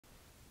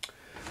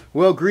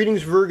Well,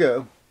 greetings,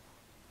 Virgo,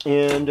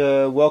 and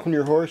welcome to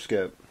your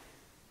horoscope.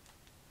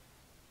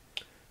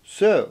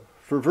 So,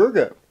 for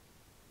Virgo,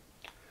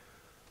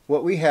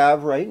 what we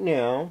have right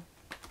now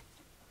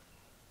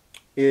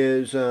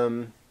is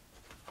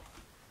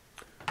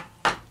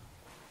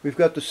we've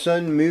got the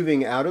sun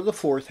moving out of the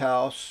 4th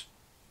house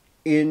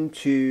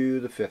into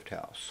the 5th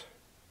house.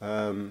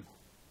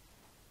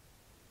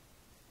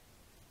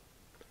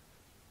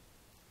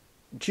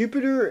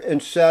 Jupiter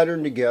and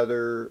Saturn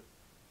together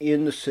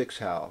in the 6th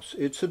house.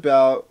 It's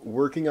about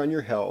working on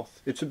your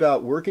health. It's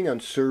about working on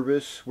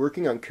service,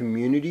 working on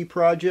community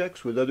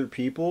projects with other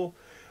people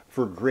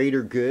for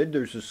greater good.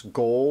 There's this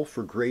goal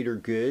for greater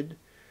good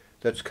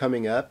that's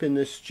coming up in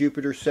this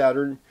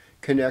Jupiter-Saturn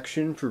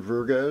connection for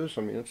Virgos.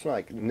 I mean, it's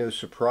like no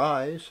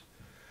surprise.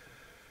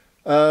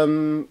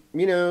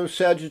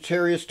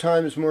 Sagittarius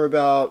time is more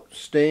about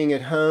staying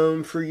at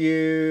home for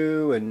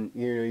you and,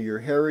 your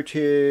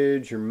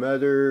heritage, your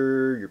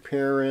mother, your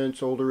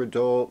parents, older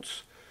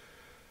adults,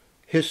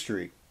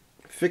 history,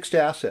 fixed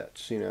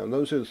assets,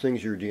 those are the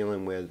things you're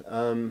dealing with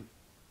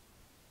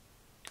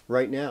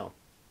right now.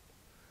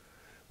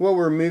 Well,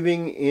 we're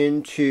moving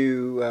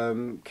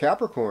into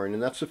Capricorn,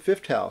 and that's the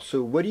 5th house.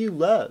 So what do you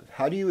love?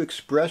 How do you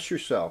express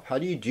yourself? How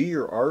do you do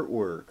your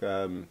artwork?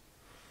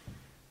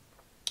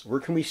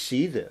 Where can we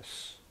see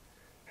this?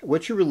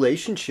 What's your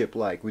relationship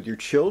like with your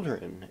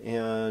children?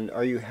 And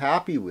are you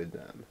happy with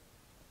them?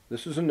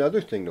 This is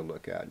another thing to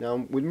look at.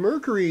 Now, with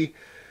Mercury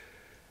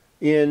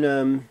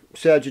in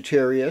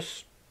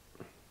Sagittarius,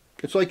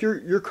 it's like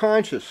you're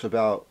conscious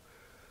about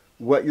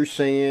what you're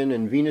saying,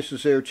 and Venus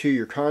is there too.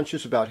 You're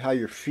conscious about how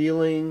you're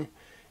feeling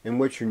and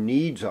what your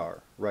needs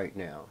are right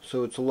now.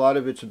 So it's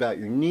about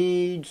your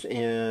needs,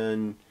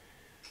 and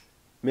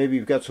maybe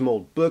you've got some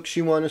old books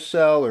you want to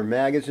sell or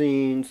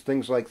magazines,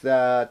 things like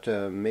that.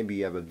 Maybe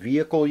you have a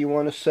vehicle you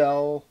want to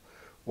sell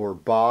or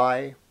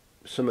buy.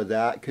 Some of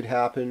that could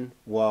happen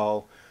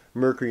while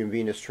Mercury and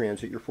Venus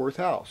transit your 4th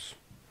house.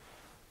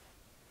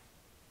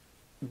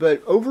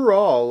 But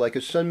overall, like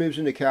as Sun moves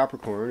into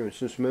Capricorn, and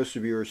since most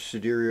of you are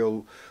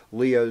sidereal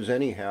Leos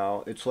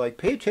anyhow, it's like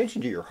pay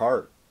attention to your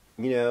heart.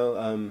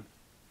 Pay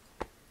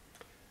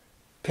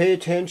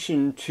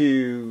attention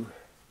to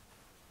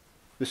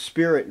the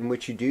spirit in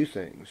which you do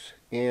things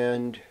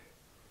and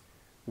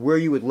where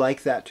you would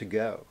like that to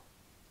go.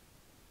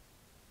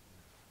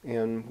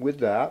 And with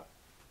that,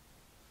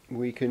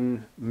 we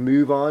can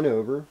move on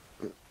over,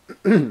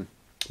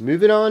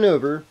 move it on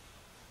over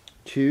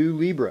to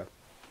Libra.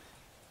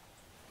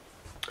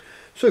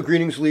 So,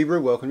 greetings,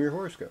 Libra. Welcome to your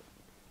horoscope.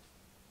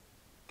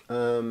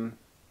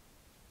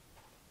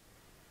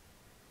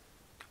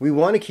 We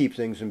want to keep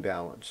things in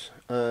balance.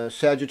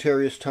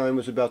 Sagittarius time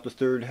was about the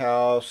 3rd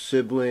house,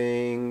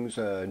 siblings,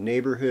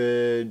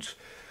 neighborhoods,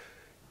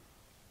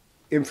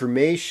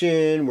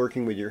 information,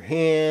 working with your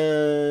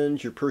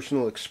hands, your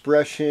personal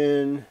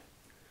expression,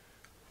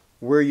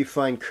 where you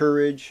find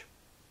courage,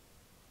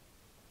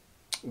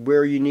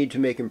 where you need to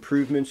make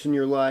improvements in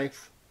your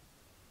life.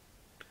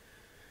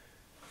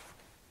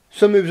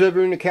 Sun moves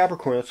over into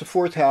Capricorn. That's the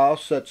 4th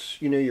house. That's,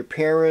 your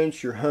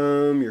parents, your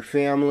home, your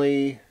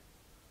family.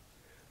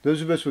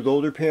 Those of us with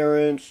older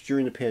parents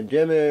during the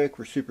pandemic,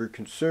 we're super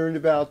concerned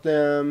about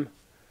them.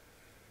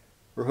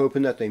 We're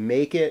hoping that they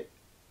make it.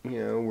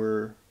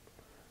 We're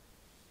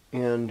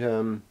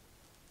doing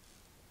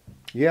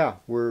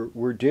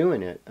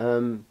it.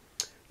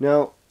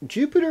 Now,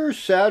 Jupiter,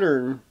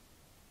 Saturn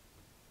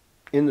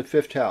in the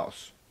 5th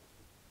house.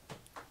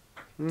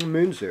 The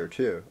moon's there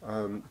too.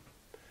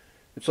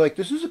 It's like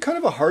this is a kind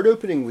of a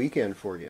heart-opening weekend for you.